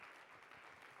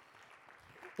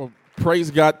Well,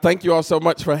 praise God. Thank you all so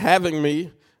much for having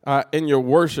me in your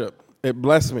worship. It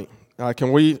blessed me.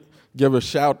 Can we give a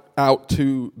shout out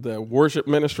to the worship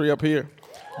ministry up here?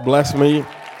 Bless me.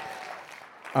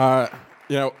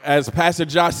 As Pastor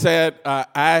Josh said,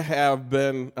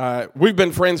 we've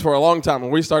been friends for a long time. When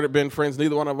we started being friends,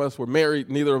 neither one of us were married.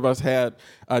 Neither of us had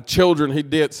children. He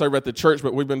did serve at the church,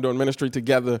 but we've been doing ministry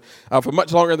together for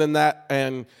much longer than that.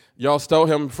 And y'all stole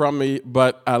him from me,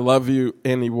 but I love you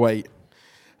anyway.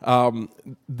 I'm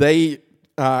going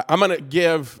to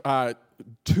give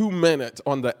 2 minutes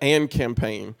on the AND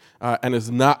campaign, and it's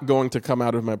not going to come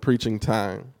out of my preaching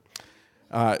time.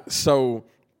 I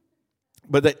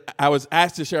was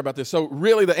asked to share about this. So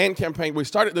really the AND campaign, we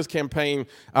started this campaign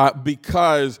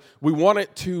because we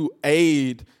wanted to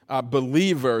aid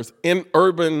believers in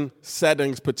urban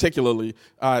settings particularly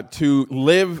to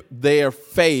live their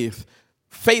faith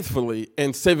faithfully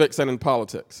in civics and in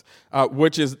politics,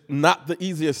 which is not the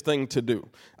easiest thing to do.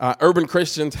 Urban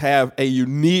Christians have a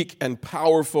unique and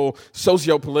powerful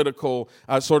socio-political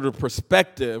sort of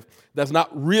perspective that's not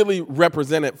really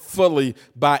represented fully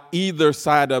by either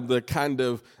side of the kind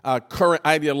of current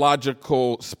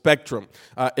ideological spectrum.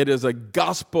 It is a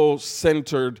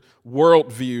gospel-centered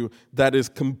worldview that is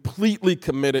completely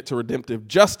committed to redemptive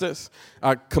justice,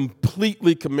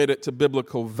 completely committed to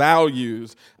biblical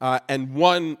values, and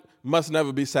one must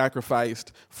never be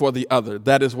sacrificed for the other.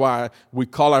 That is why we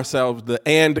call ourselves the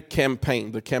AND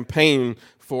campaign, the campaign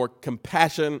for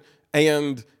compassion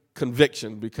and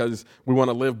conviction, because we want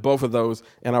to live both of those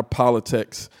in our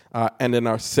politics and in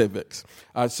our civics.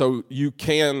 So you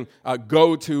can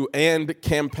go to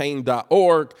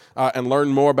andcampaign.org and learn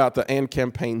more about the AND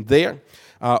campaign there.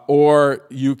 Or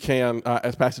you can,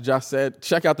 as Pastor Josh said,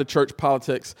 check out the Church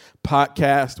Politics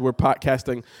podcast. We're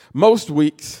podcasting most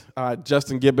weeks.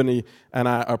 Justin Gibney and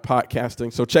I are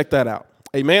podcasting. So check that out.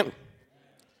 Amen?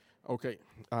 Okay.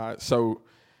 So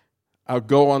I'll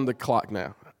go on the clock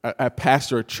now. I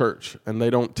pastor a church, and they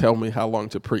don't tell me how long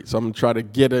to preach. So I'm going to try to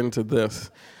get into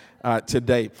this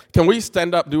today. Can we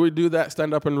stand up? Do we do that?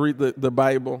 Stand up and read the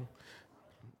Bible?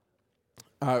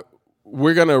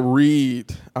 We're going to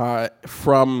read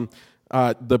from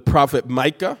the prophet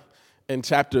Micah in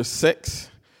chapter 6.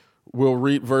 We'll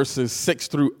read verses 6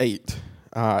 through 8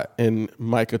 in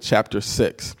Micah chapter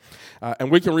 6. And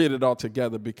we can read it all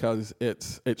together because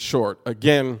it's short.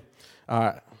 Again,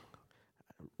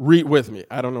 read with me.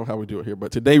 I don't know how we do it here,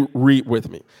 but today read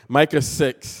with me. Micah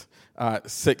 6,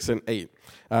 6 and 8.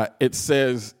 It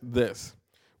says this: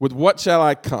 "With what shall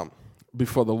I come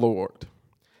before the Lord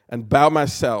and bow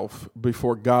myself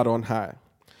before God on high?"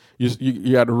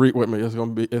 You got to read with me.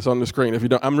 It's on the screen. If you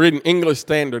don't, I'm reading English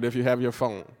Standard. If you have your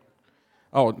phone.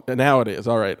 Oh, now it is.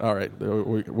 All right.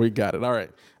 We got it. All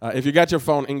right. If you got your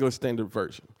phone, English Standard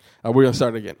Version. We're going to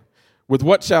start again. "With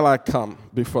what shall I come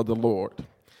before the Lord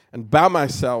and bow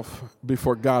myself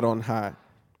before God on high?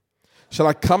 Shall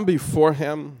I come before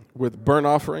him with burnt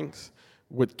offerings,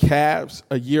 with calves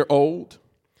a year old?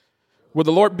 Will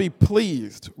the Lord be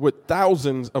pleased with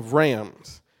thousands of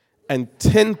rams and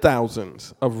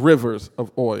 10,000s of rivers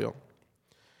of oil?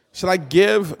 Shall I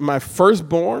give my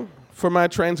firstborn for my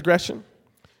transgression,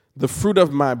 the fruit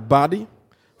of my body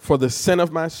for the sin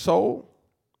of my soul?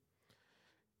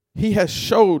 He has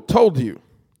told you,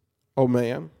 O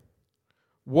man,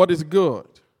 what is good."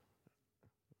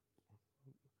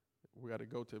 We got to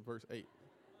go to verse 8.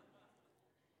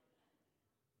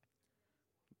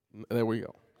 There we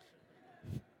go.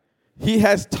 "He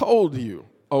has told you,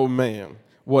 O man,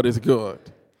 what is good.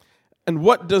 And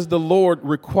what does the Lord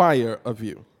require of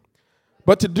you?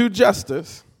 But to do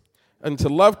justice and to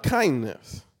love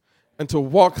kindness and to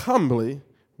walk humbly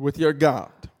with your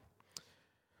God."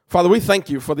 Father, we thank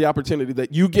you for the opportunity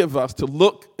that you give us to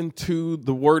look into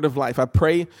the word of life. I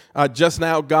pray just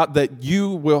now, God, that you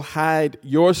will hide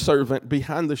your servant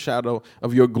behind the shadow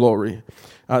of your glory,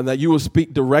 that you will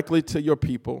speak directly to your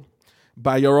people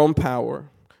by your own power,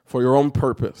 for your own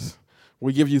purpose.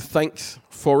 We give you thanks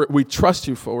for it. We trust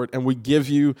you for it, and we give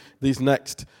you these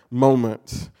next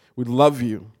moments. We love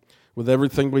you with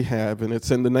everything we have, and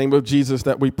it's in the name of Jesus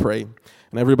that we pray.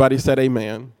 And everybody said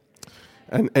amen.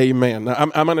 And amen. Now,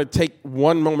 I'm going to take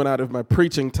one moment out of my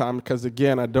preaching time because,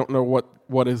 again, I don't know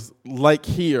what is like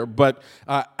here. But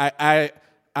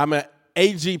I'm an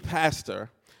AG pastor,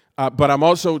 but I'm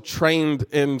also trained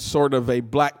in sort of a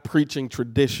black preaching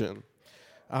tradition.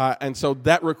 And so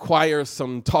that requires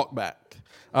some talk back.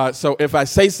 So if I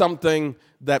say something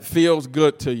that feels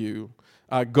good to you,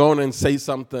 go on and say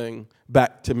something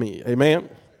back to me. Amen?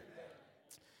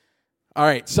 All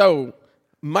right, so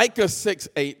Micah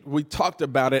 6:8, we talked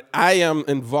about it. I am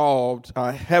involved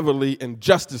heavily in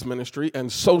justice ministry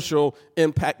and social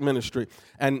impact ministry.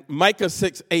 And Micah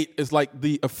 6:8 is like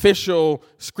the official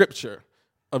scripture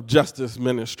of justice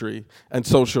ministry and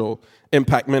social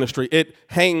impact ministry. It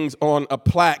hangs on a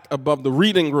plaque above the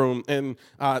reading room in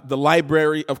the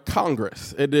Library of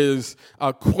Congress. It is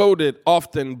quoted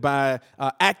often by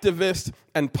activists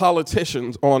and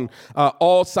politicians on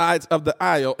all sides of the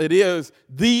aisle. It is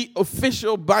the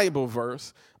official Bible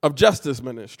verse of justice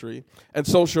ministry and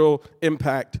social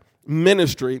impact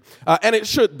ministry, and it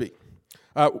should be.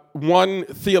 One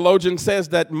theologian says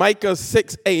that Micah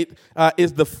 6:8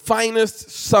 is the finest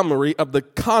summary of the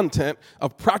content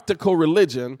of practical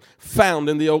religion found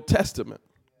in the Old Testament.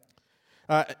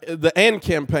 The AND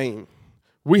campaign,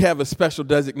 we have a special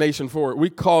designation for it. We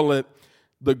call it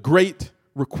the Great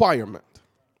Requirement.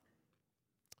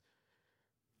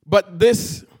 But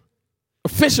this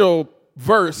official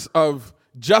verse of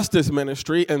justice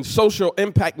ministry and social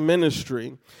impact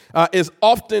ministry is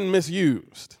often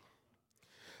misused.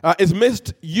 Is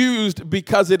misused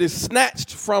because it is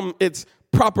snatched from its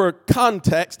proper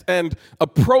context and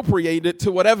appropriated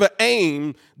to whatever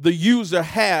aim the user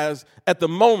has at the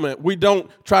moment. We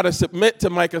don't try to submit to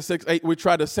Micah 6:8. We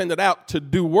try to send it out to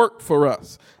do work for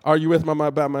us. Are you with my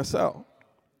by myself?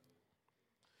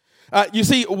 You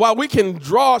see, while we can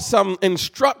draw some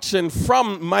instruction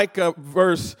from Micah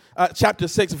chapter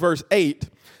 6, verse 8,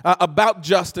 about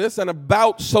justice and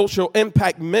about social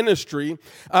impact ministry,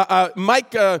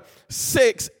 Micah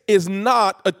 6 is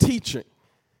not a teaching.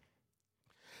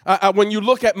 When you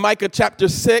look at Micah chapter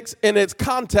 6 in its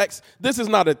context, this is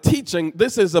not a teaching,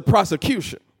 this is a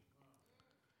prosecution.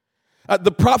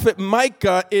 The prophet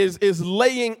Micah is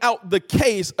laying out the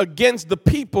case against the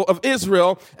people of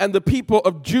Israel and the people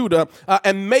of Judah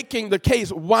and making the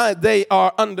case why they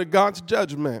are under God's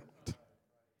judgment.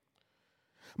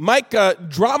 Micah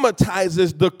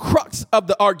dramatizes the crux of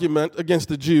the argument against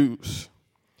the Jews.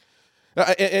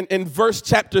 In verse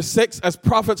chapter 6, as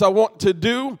prophets are wont to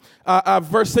do,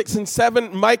 verse 6 and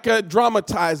 7, Micah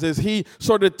dramatizes. He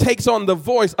sort of takes on the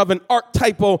voice of an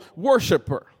archetypal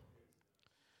worshiper.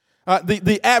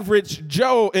 The average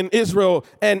Joe in Israel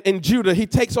and in Judah, he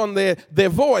takes on their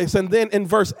voice. And then in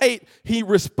verse 8, he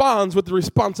responds with the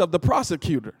response of the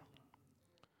prosecutor.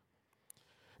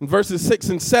 In verses 6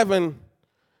 and 7,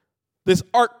 this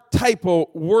archetypal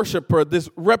worshiper, this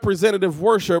representative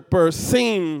worshiper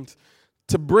seemed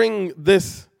to bring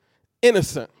this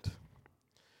innocent,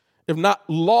 if not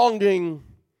longing,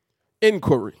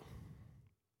 inquiry.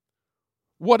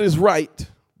 What is right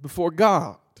before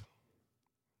God?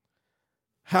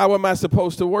 How am I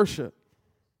supposed to worship?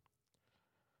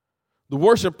 The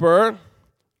worshiper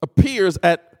appears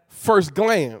at first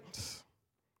glance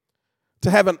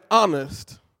to have an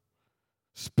honest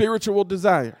spiritual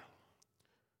desire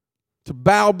to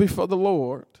bow before the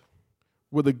Lord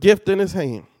with a gift in his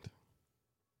hand.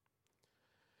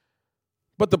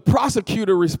 But the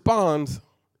prosecutor responds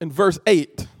in verse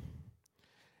 8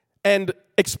 and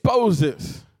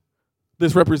exposes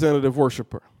this representative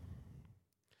worshiper.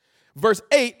 Verse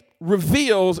 8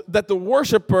 reveals that the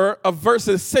worshiper of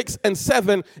verses 6 and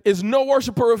 7 is no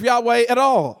worshiper of Yahweh at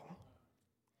all.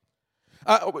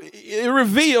 It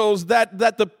reveals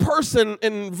that the person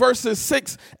in verses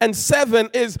 6 and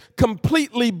 7 is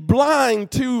completely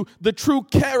blind to the true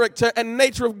character and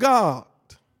nature of God.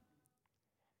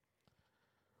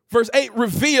 Verse 8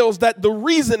 reveals that the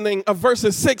reasoning of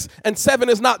verses 6 and 7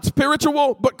 is not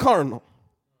spiritual, but carnal.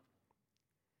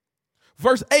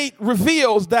 Verse 8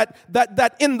 reveals that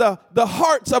in the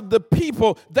hearts of the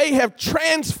people, they have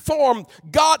transformed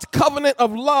God's covenant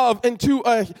of love into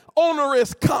an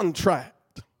onerous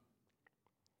contract.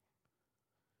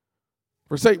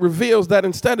 Verse 8 reveals that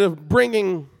instead of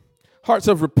bringing hearts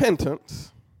of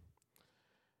repentance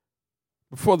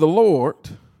before the Lord,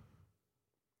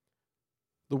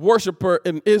 the worshiper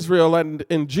in Israel and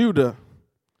in Judah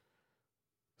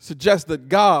suggests that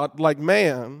God, like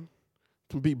man,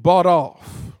 can be bought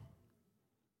off.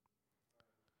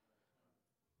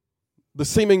 The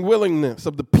seeming willingness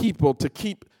of the people to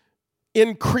keep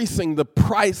increasing the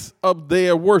price of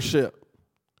their worship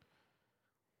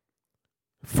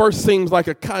first seems like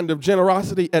a kind of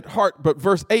generosity at heart, but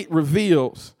verse 8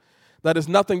 reveals that it's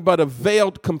nothing but a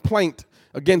veiled complaint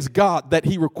against God, that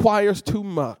he requires too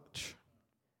much.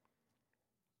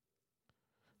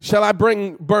 Shall I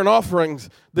bring burnt offerings?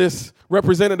 This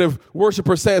representative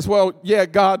worshiper says, well, yeah,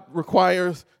 God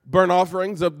requires burnt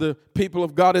offerings of the people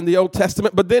of God in the Old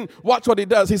Testament. But then watch what he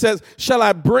does. He says, shall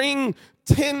I bring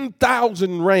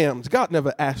 10,000 rams? God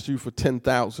never asked you for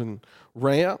 10,000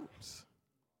 rams.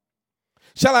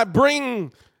 Shall I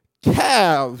bring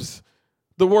calves,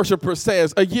 the worshiper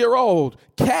says, a year old?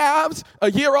 Calves,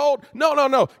 a year old?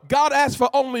 No. God asked for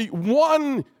only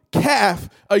one calf,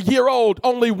 a year old,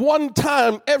 only one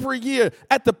time every year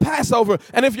at the Passover.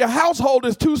 And if your household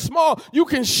is too small, you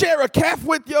can share a calf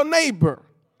with your neighbor.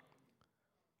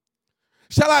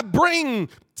 Shall I bring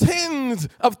tens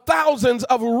of thousands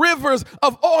of rivers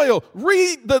of oil?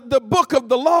 Read the book of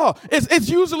the law. It's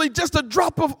usually just a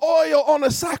drop of oil on a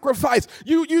sacrifice.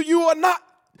 You're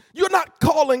not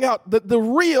calling out the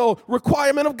real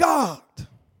requirement of God.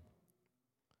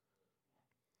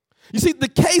 You see, the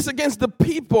case against the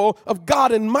people of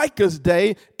God in Micah's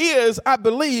day is, I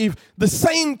believe, the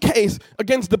same case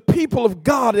against the people of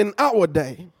God in our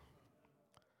day,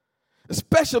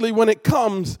 especially when it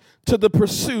comes to the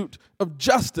pursuit of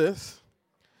justice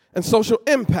and social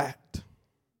impact.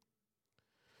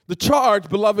 The charge,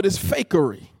 beloved, is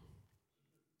fakery.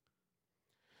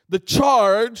 The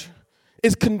charge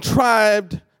is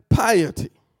contrived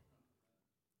piety.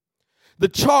 The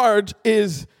charge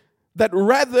is that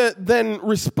rather than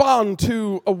respond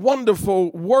to a wonderful,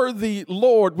 worthy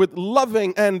Lord with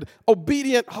loving and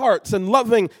obedient hearts and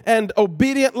loving and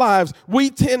obedient lives, we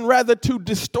tend rather to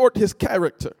distort his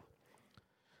character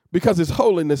because his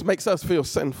holiness makes us feel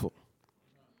sinful.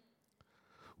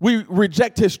 We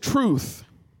reject his truth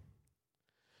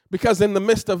because in the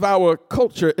midst of our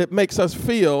culture, it makes us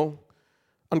feel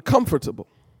uncomfortable.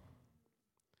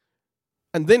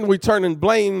 And then we turn and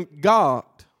blame God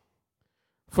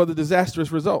for the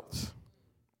disastrous results.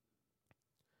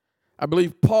 I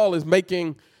believe Paul is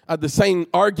making the same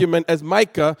argument as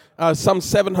Micah some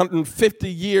 750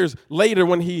 years later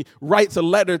when he writes a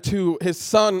letter to his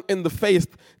son in the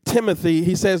faith, Timothy.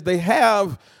 He says they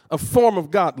have a form of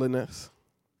godliness,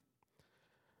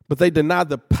 but they deny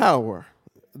the power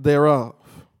thereof.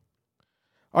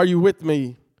 Are you with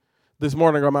me this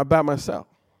morning, or am I by myself?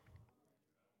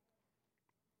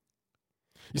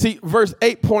 You see, verse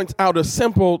 8 points out a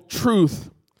simple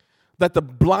truth that the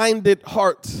blinded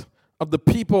hearts of the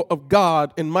people of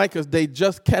God in Micah's day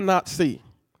just cannot see.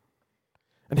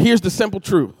 And here's the simple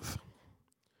truth.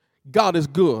 God is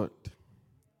good.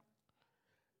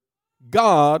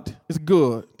 God is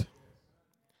good.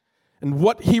 And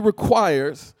what he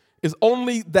requires is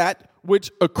only that which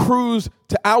accrues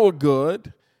to our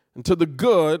good and to the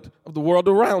good of the world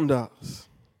around us.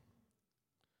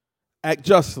 Act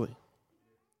justly.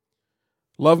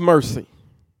 Love mercy.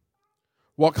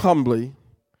 Walk humbly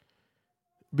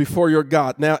before your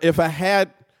God. Now, if I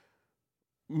had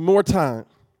more time,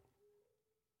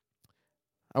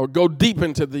 I would go deep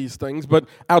into these things, but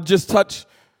I'll just touch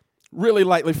really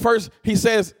lightly. First, he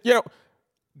says,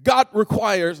 God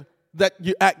requires that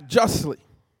you act justly.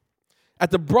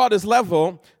 At the broadest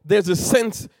level, there's a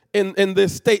sense in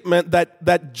this statement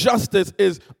that justice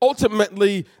is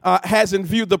ultimately has in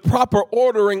view the proper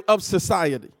ordering of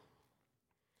society.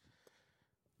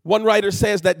 One writer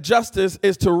says that justice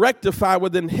is to rectify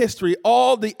within history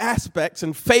all the aspects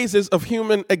and phases of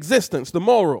human existence, the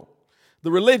moral, the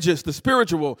religious, the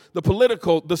spiritual, the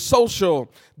political, the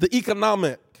social, the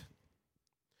economic.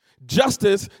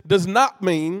 Justice does not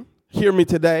mean, hear me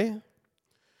today,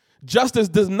 justice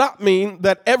does not mean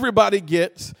that everybody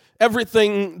gets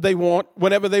everything they want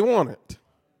whenever they want it.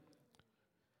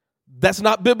 That's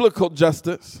not biblical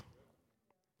justice.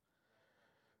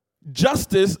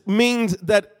 Justice means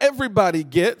that everybody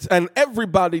gets and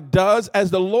everybody does as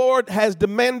the Lord has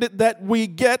demanded that we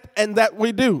get and that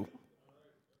we do.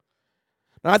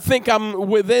 Now, I think I'm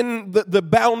within the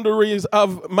boundaries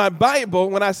of my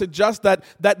Bible when I suggest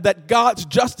that God's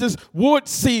justice would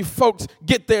see folks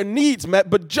get their needs met,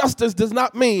 but justice does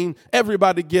not mean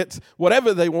everybody gets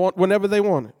whatever they want whenever they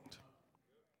want it.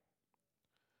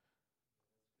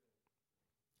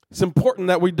 It's important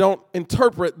that we don't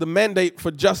interpret the mandate for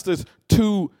justice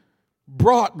too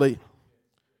broadly,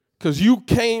 because you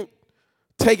can't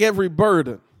take every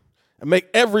burden and make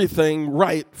everything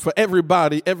right for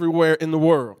everybody everywhere in the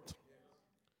world.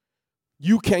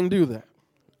 You can't do that.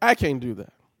 I can't do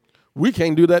that. We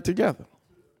can't do that together.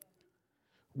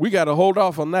 We got to hold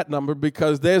off on that number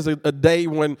because there's a day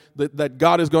when that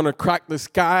God is going to crack the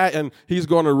sky and he's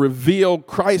going to reveal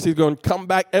Christ. He's going to come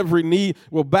back. Every knee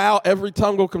will bow. Every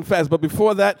tongue will confess. But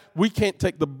before that, we can't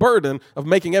take the burden of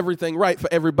making everything right for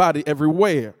everybody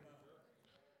everywhere.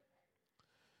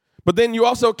 But then you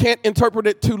also can't interpret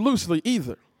it too loosely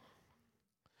either,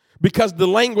 because the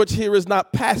language here is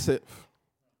not passive.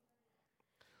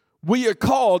 We are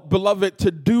called, beloved,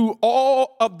 to do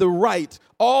all of the right,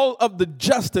 all of the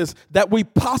justice that we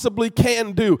possibly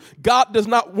can do. God does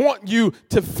not want you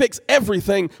to fix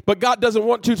everything, but God doesn't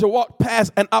want you to walk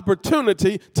past an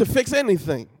opportunity to fix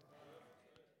anything.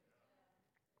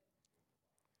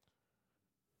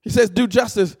 He says, do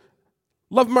justice,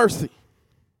 love mercy.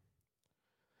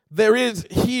 There is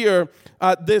here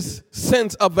this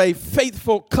sense of a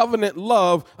faithful covenant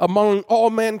love among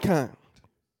all mankind.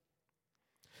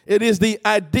 It is the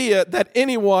idea that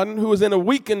anyone who is in a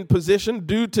weakened position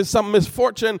due to some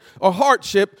misfortune or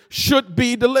hardship should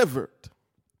be delivered.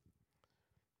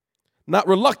 Not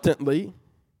reluctantly,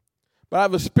 but I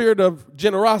have a spirit of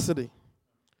generosity,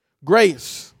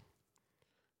 grace,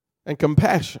 and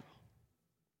compassion.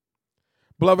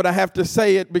 Beloved, I have to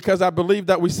say it because I believe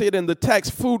that we see it in the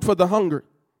text: food for the hungry,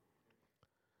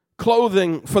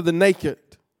 clothing for the naked,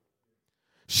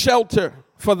 shelter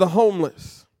for the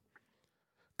homeless,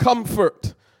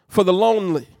 comfort for the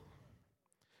lonely,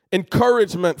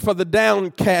 encouragement for the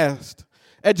downcast,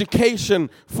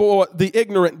 education for the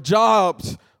ignorant,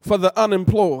 jobs for the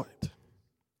unemployed.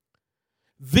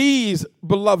 These,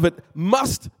 beloved,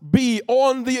 must be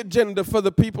on the agenda for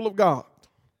the people of God.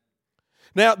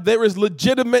 Now, there is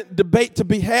legitimate debate to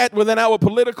be had within our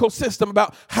political system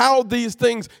about how these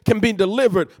things can be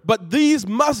delivered, but these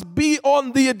must be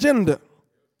on the agenda.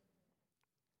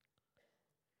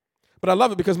 But I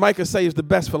love it because Micah saves the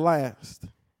best for last.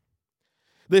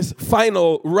 This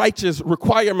final righteous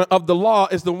requirement of the law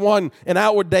is the one in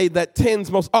our day that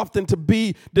tends most often to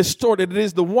be distorted. It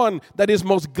is the one that is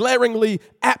most glaringly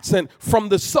absent from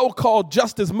the so-called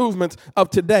justice movements of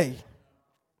today.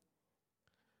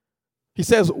 He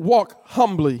says, walk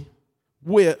humbly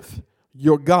with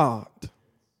your God.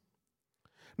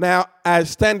 Now, I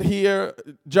stand here,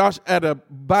 Josh, at a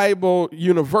Bible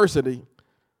university,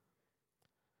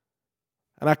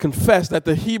 and I confess that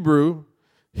the Hebrew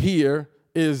here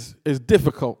is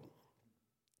difficult.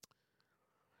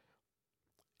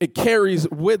 It carries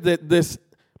with it this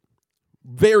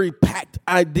very packed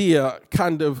idea,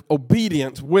 kind of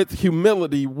obedience with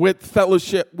humility, with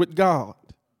fellowship with God.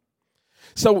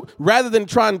 So rather than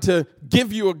trying to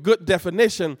give you a good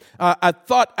definition, I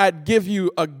thought I'd give you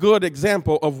a good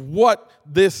example of what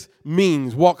this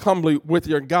means, walk humbly with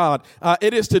your God.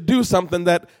 It is to do something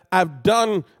that I've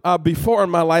done before in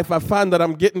my life. I find that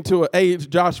I'm getting to an age,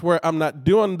 Josh, where I'm not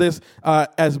doing this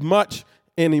as much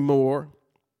anymore.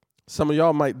 Some of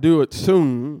y'all might do it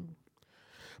soon.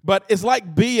 But it's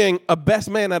like being a best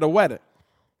man at a wedding.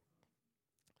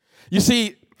 You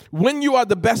see, when you are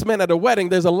the best man at a wedding,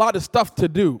 there's a lot of stuff to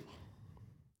do.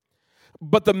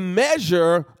 But the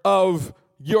measure of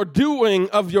your doing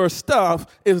of your stuff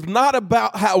is not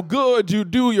about how good you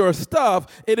do your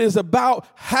stuff. It is about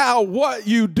how what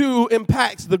you do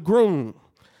impacts the groom.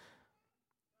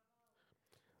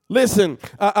 Listen,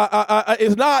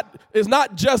 it's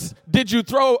not just did you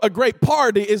throw a great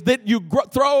party, it's did you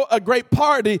throw a great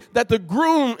party that the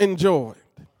groom enjoyed.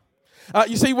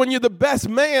 You see, when you're the best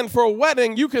man for a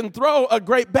wedding, you can throw a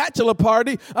great bachelor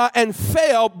party and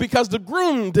fail because the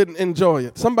groom didn't enjoy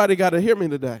it. Somebody got to hear me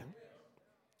today.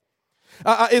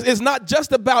 It's not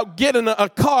just about getting a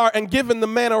car and giving the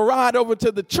man a ride over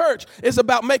to the church. It's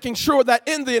about making sure that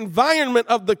in the environment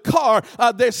of the car,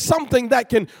 there's something that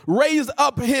can raise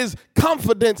up his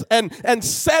confidence and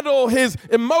settle his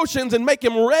emotions and make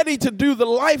him ready to do the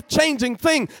life-changing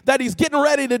thing that he's getting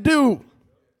ready to do.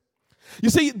 You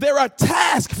see, there are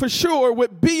tasks for sure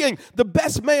with being the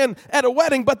best man at a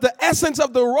wedding, but the essence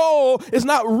of the role is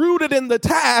not rooted in the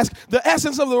task. The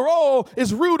essence of the role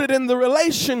is rooted in the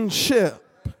relationship.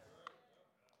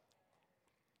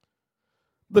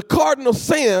 The cardinal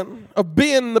sin of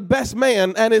being the best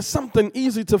man, and it's something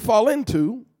easy to fall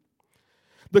into,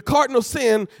 the cardinal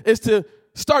sin is to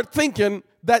start thinking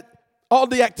that all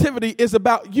the activity is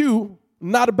about you,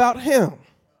 not about him.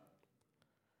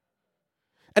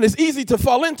 And it's easy to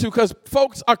fall into because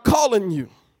folks are calling you.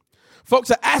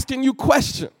 Folks are asking you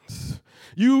questions.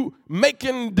 You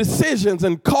making decisions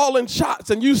and calling shots.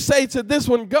 And you say to this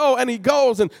one, go, and he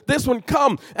goes. And this one,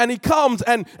 come, and he comes.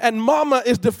 And mama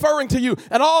is deferring to you.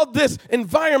 And all this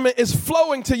environment is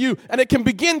flowing to you. And it can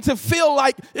begin to feel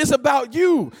like it's about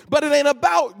you. But it ain't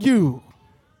about you.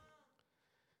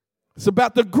 It's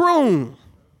about the groom.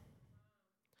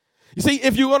 You see,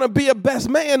 if you want to be a best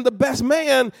man, the best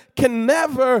man can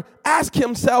never ask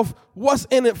himself, what's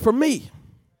in it for me?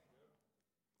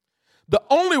 The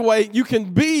only way you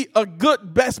can be a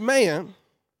good best man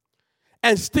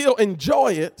and still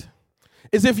enjoy it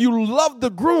is if you love the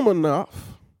groom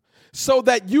enough so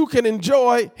that you can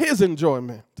enjoy his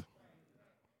enjoyment.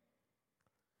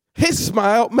 His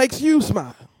smile makes you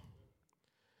smile.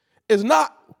 is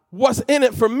not what's in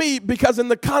it for me, because in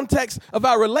the context of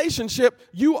our relationship,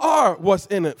 you are what's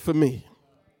in it for me.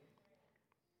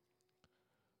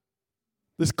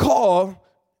 This call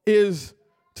is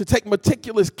to take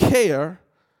meticulous care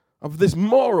of this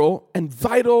moral and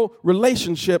vital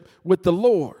relationship with the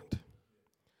Lord.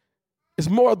 It's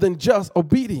more than just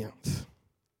obedience.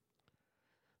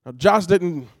 Now, Josh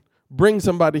didn't bring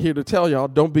somebody here to tell y'all,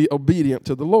 don't be obedient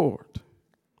to the Lord.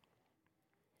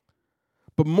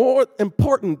 But more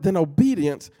important than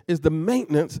obedience is the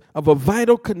maintenance of a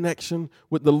vital connection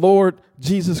with the Lord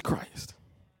Jesus Christ.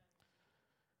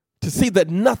 To see that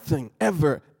nothing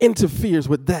ever interferes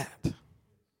with that.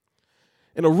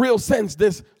 In a real sense,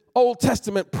 this Old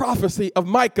Testament prophecy of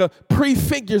Micah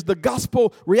prefigures the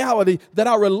gospel reality that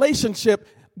our relationship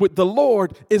with the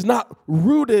Lord is not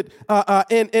rooted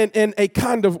in a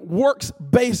kind of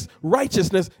works-based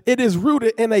righteousness. It is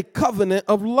rooted in a covenant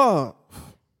of love.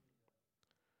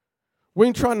 We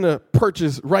ain't trying to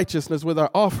purchase righteousness with our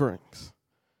offerings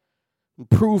and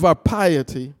prove our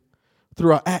piety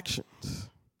through our actions.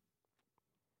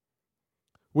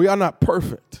 We are not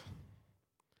perfect.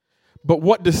 But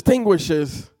what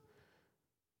distinguishes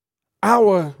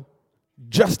our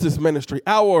justice ministry,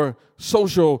 our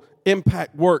social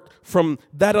impact work from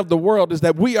that of the world is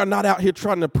that we are not out here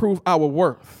trying to prove our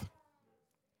worth.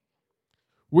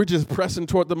 We're just pressing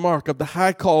toward the mark of the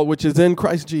high call which is in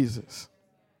Christ Jesus.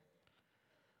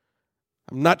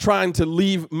 I'm not trying to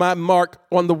leave my mark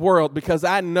on the world, because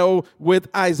I know with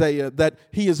Isaiah that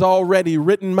he has already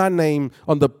written my name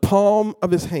on the palm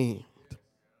of his hand.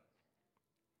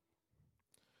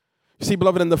 You see,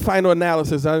 beloved, in the final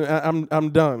analysis, I'm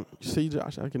done. You see,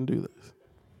 Josh, I can do this.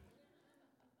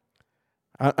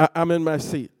 I'm in my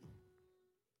seat.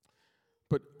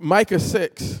 But Micah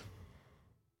 6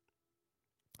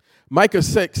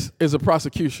 is a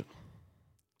prosecution.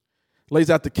 Lays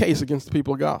out the case against the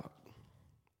people of God.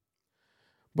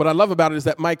 What I love about it is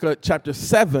that Micah chapter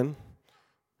 7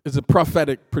 is a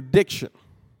prophetic prediction.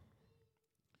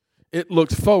 It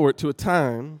looks forward to a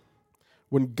time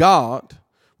when God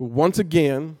will once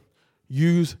again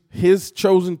use his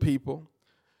chosen people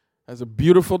as a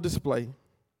beautiful display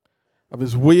of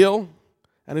his will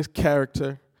and his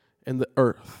character in the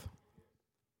earth.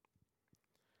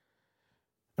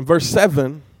 In verse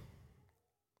 7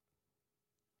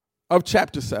 of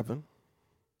chapter 7,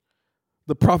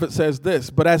 the prophet says this,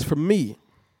 "But as for me,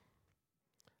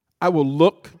 I will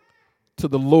look to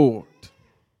the Lord.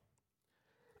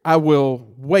 I will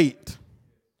wait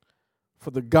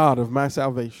for the God of my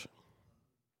salvation."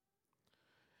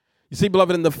 You see,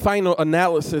 beloved, in the final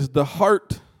analysis, the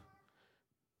heart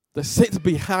that sits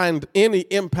behind any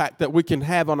impact that we can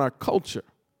have on our culture,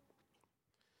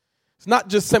 it's not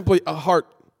just simply a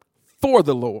heart for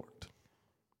the Lord.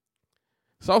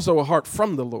 It's also a heart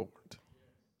from the Lord.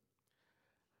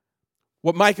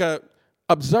 What Micah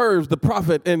observes, the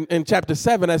prophet, in chapter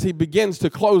 7, as he begins to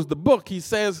close the book, he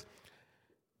says,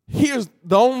 here's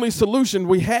the only solution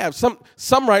we have.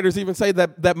 Some writers even say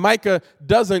that Micah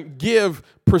doesn't give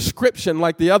prescription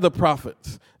like the other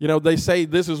prophets. You know, they say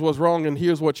this is what's wrong and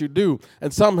here's what you do.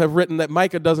 And some have written that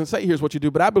Micah doesn't say here's what you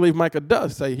do, but I believe Micah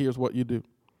does say here's what you do.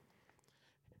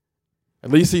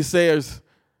 At least he says,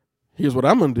 here's what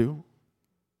I'm going to do.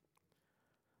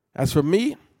 As for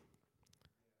me,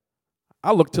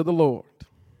 I look to the Lord.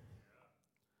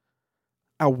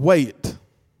 I wait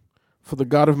for the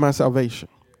God of my salvation.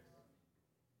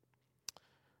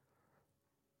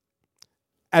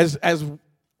 As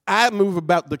I move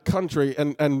about the country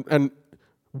and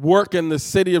work in the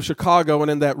city of Chicago and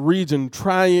in that region,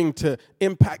 trying to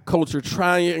impact culture,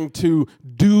 trying to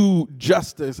do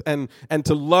justice and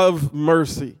to love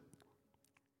mercy,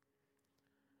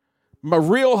 my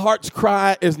real heart's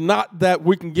cry is not that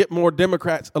we can get more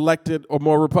Democrats elected or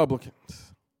more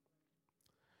Republicans.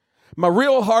 My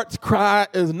real heart's cry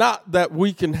is not that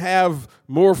we can have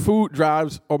more food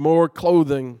drives or more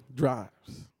clothing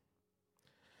drives.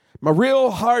 My real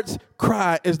heart's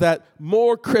cry is that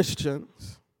more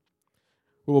Christians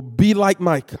will be like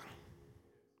Micah.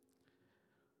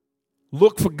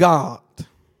 Look for God.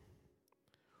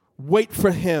 Wait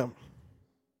for him.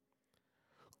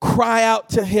 Cry out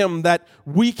to him that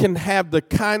we can have the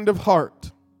kind of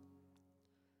heart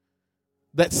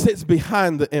that sits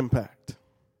behind the impact.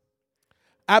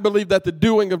 I believe that the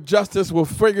doing of justice will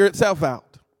figure itself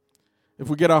out if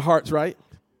we get our hearts right.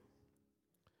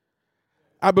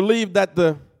 I believe that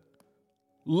the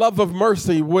love of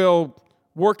mercy will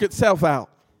work itself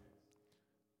out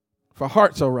if our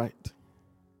hearts are right.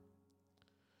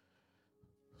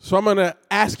 So I'm going to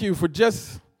ask you for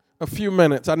just a few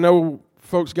minutes. I know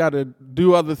folks got to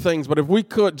do other things. But if we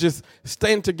could just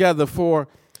stand together for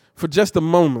just a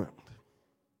moment.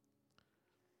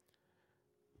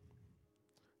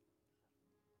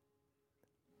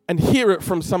 And hear it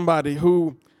from somebody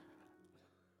who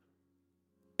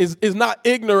is not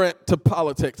ignorant to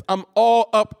politics. I'm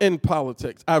all up in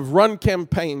politics. I've run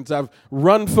campaigns. I've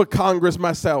run for Congress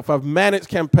myself. I've managed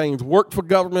campaigns, worked for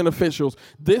government officials.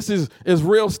 This is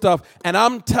real stuff. And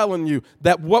I'm telling you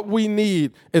that what we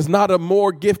need is not a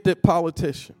more gifted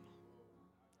politician.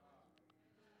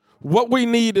 What we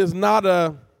need is not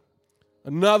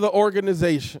another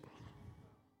organization.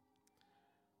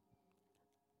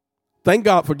 Thank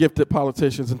God for gifted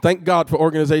politicians, and thank God for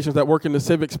organizations that work in the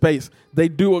civic space. They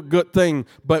do a good thing.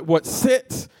 But what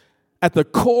sits at the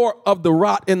core of the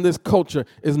rot in this culture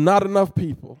is not enough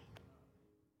people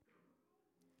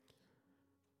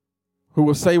who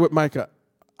will say with Micah,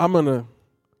 I'm gonna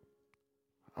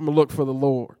look for the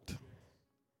Lord.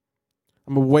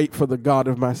 I'm gonna wait for the God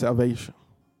of my salvation.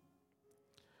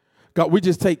 God, we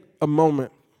just take a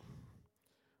moment.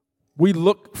 We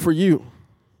look for you.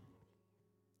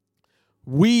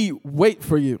 We wait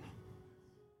for you.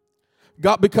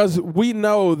 God, because we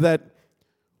know that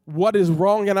what is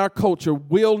wrong in our culture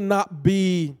will not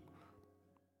be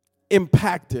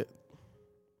impacted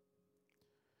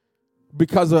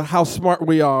because of how smart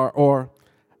we are or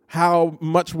how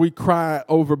much we cry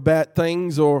over bad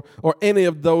things or any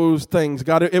of those things.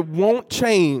 God, it won't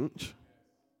change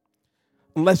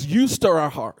unless you stir our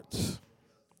hearts,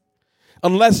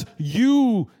 unless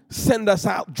you send us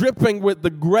out dripping with the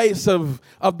grace of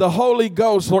the Holy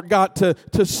Ghost, Lord God,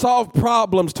 to solve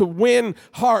problems, to win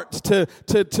hearts,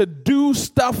 to do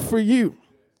stuff for you.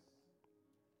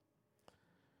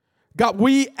 God,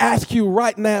 we ask you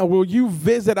right now, will you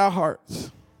visit our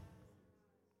hearts?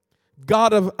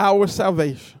 God of our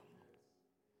salvation,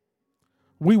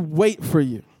 we wait for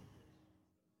you.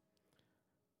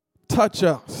 Touch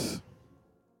us.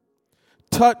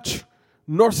 Touch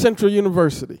North Central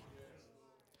University.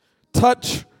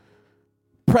 Touch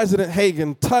President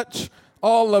Hagan. Touch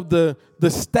all of the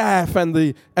staff and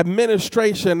the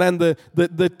administration and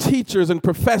the teachers and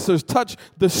professors. Touch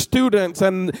the students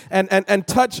and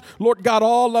touch, Lord God,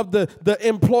 all of the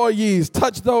employees.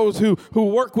 Touch those who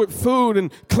work with food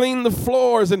and clean the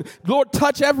floors. And Lord,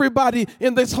 touch everybody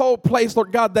in this whole place,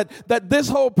 Lord God, that this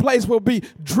whole place will be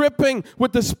dripping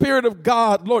with the Spirit of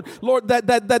God, Lord,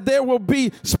 that there will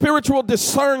be spiritual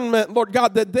discernment, Lord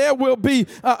God, that there will be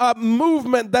a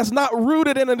movement that's not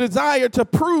rooted in a desire to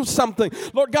prove something,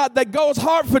 Lord God, that goes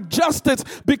hard for justice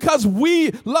because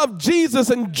we love Jesus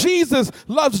and Jesus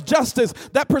loves justice,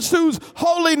 that pursues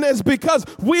holiness because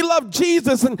we love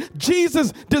Jesus and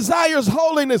Jesus desires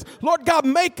holiness. Lord God,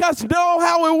 make us know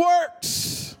how it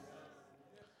works.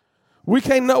 We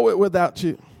can't know it without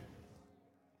you.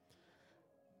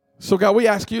 So God, we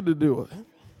ask you to do it.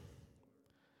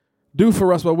 Do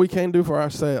for us what we can't do for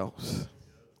ourselves.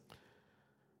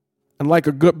 And like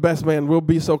a good best man, we'll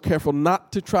be so careful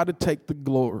not to try to take the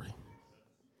glory,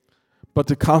 but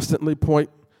to constantly point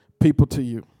people to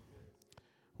you.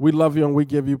 We love you and we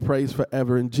give you praise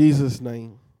forever. In Jesus'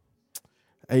 name,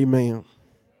 amen.